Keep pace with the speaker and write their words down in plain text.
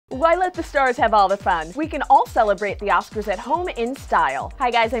Why let the stars have all the fun? We can all celebrate the Oscars at home in style. Hi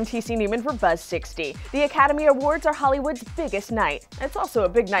guys, I'm Newman for Buzz 60. The Academy Awards are Hollywood's biggest night. It's also a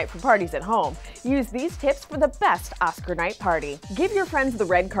big night for parties at home. Use these tips for the best Oscar night party. Give your friends the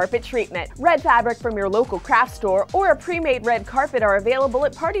red carpet treatment. Red fabric from your local craft store or a pre-made red carpet are available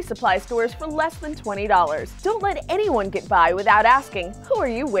at party supply stores for less than $20. Don't let anyone get by without asking, who are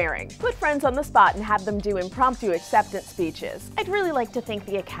you wearing? Put friends on the spot and have them do impromptu acceptance speeches. I'd really like to thank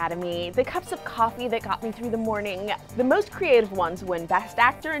the Academy, the cups of coffee that got me through the morning. The most creative ones win Best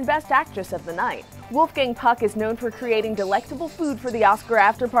Actor and Best Actress of the night. Wolfgang Puck is known for creating delectable food for the Oscar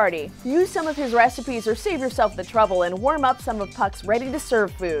after party. Use some of his recipes or save yourself the trouble and warm up some of Puck's ready-to-serve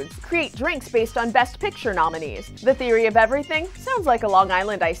foods. Create drinks based on Best Picture nominees. The theory of everything sounds like a Long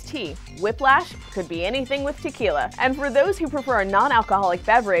Island iced tea. Whiplash could be anything with tequila. And for those who prefer a non-alcoholic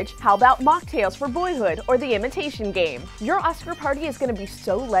beverage, how about mocktails for Boyhood or The Imitation Game? Your Oscar party is going to be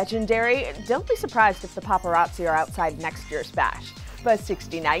so legendary, don't be surprised if the paparazzi are outside next year's bash. Buzz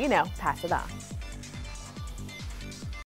 60, now you know, pass it on.